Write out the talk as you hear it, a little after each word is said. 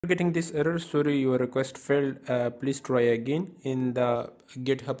Getting this error, sorry, your request failed. Please try again in the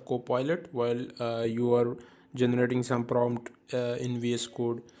GitHub Copilot while you are generating some prompt in VS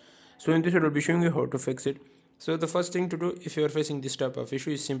Code. So in this video, I'll be showing you how to fix it. So the first thing to do if you are facing this type of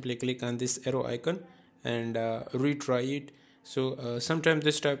issue is simply click on this arrow icon and retry it. So sometimes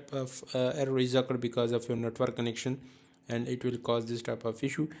this type of error is occurred because of your network connection, and it will cause this type of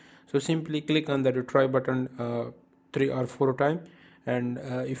issue. So simply click on the retry button 3 or 4 times, and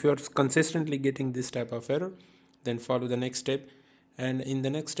if you are consistently getting this type of error, then follow the next step. And in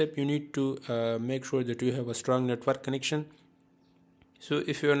the next step you need to make sure that you have a strong network connection. So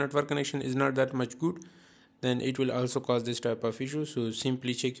if your network connection is not that much good, then it will also cause this type of issue. So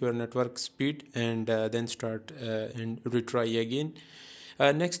simply check your network speed and then start and retry again.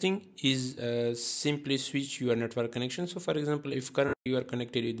 Next thing is simply switch your network connection. So for example, if currently you are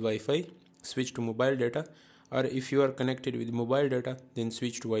connected with Wi-Fi, switch to mobile data, or if you are connected with mobile data, then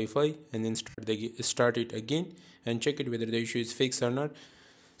switch to Wi-Fi and then start it again and check it whether the issue is fixed or not.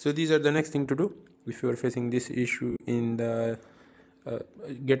 So these are the next thing to do if you are facing this issue in the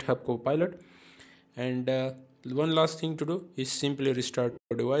GitHub Copilot. And one last thing to do is simply restart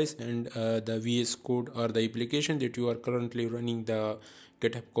your device and the VS Code or the application that you are currently running the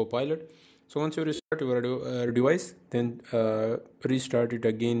GitHub Copilot. So once you restart your device, then restart it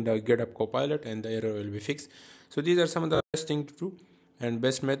again, the GitHub Copilot, and the error will be fixed. So these are some of the best things to do and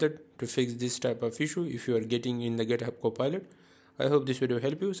best method to fix this type of issue if you are getting in the GitHub Copilot. I hope this video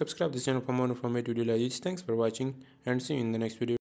helped you. Subscribe this channel for more informative videos like this. Thanks for watching and see you in the next video.